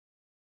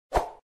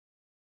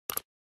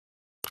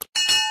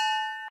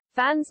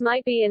Fans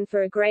might be in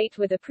for a great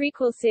with a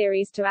prequel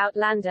series to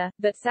Outlander,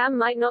 but Sam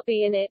might not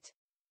be in it.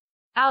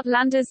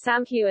 Outlander's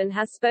Sam Heughan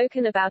has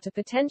spoken about a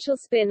potential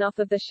spin-off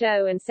of the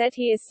show and said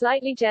he is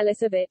slightly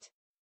jealous of it.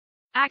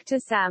 Actor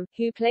Sam,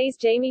 who plays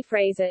Jamie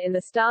Fraser in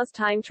the Star's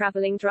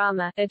time-traveling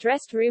drama,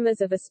 addressed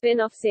rumors of a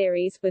spin-off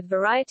series, with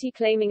Variety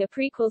claiming a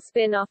prequel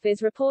spin-off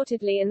is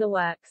reportedly in the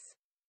works.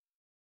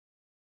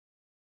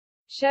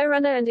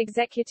 Showrunner and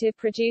executive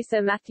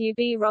producer Matthew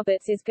B.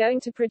 Roberts is going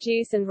to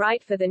produce and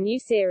write for the new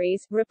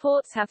series,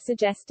 reports have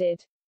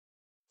suggested.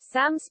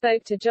 Sam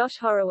spoke to Josh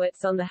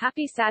Horowitz on the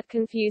Happy Sad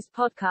Confused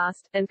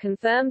podcast, and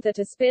confirmed that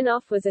a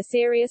spin-off was a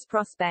serious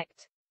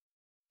prospect.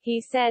 He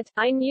said,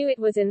 "I knew it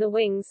was in the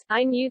wings,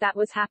 I knew that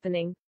was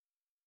happening.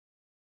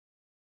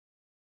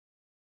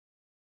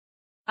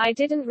 I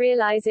didn't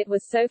realize it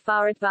was so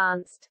far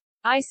advanced.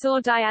 I saw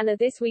Diana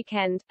this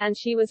weekend, and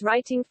she was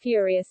writing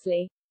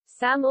furiously."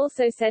 Sam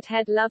also said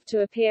he'd love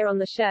to appear on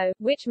the show,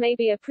 which may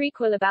be a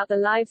prequel about the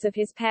lives of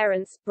his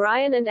parents,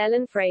 Brian and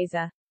Ellen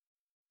Fraser.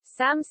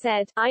 Sam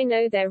said, "I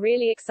know they're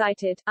really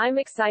excited, I'm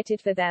excited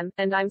for them,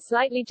 and I'm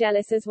slightly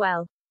jealous as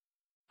well.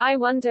 I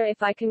wonder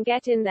if I can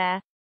get in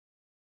there."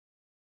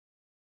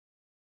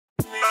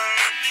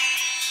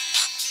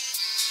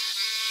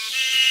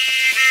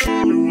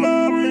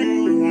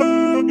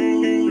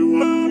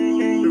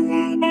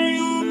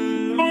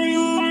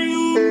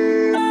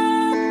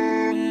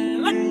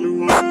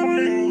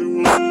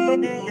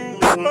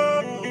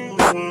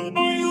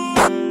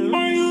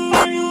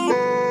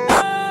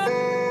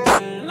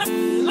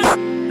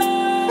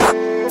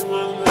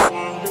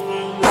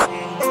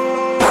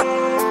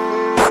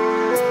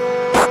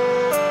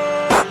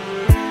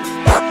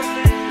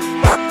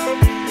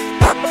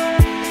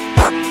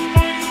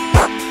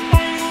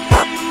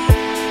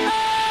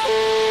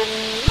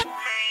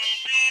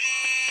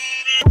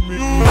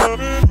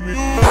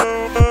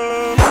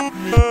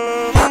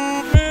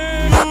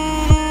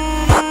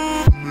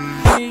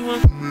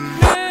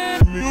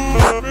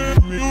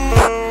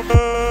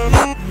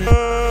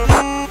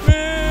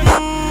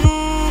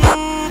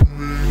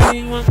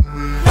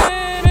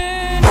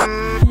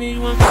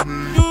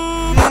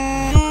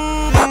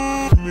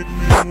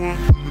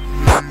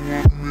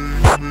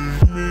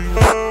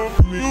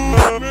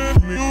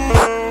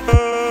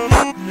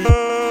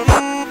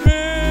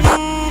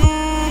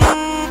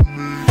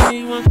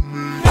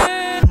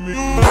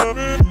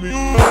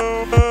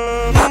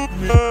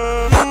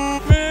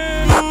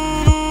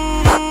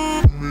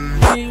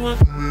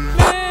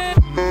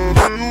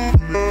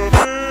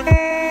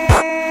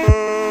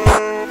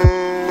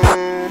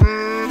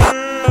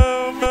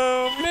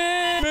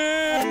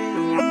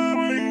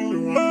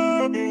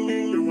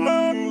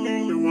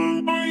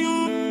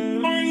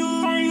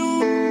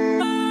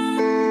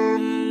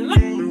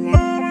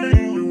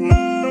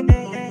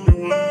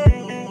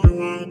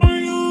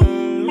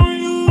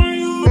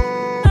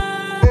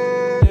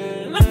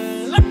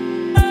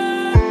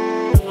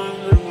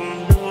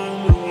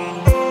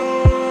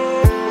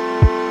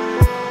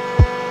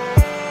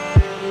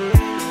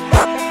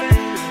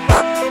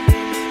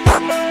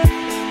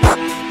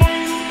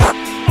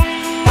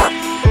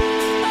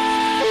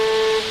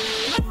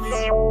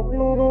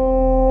 No.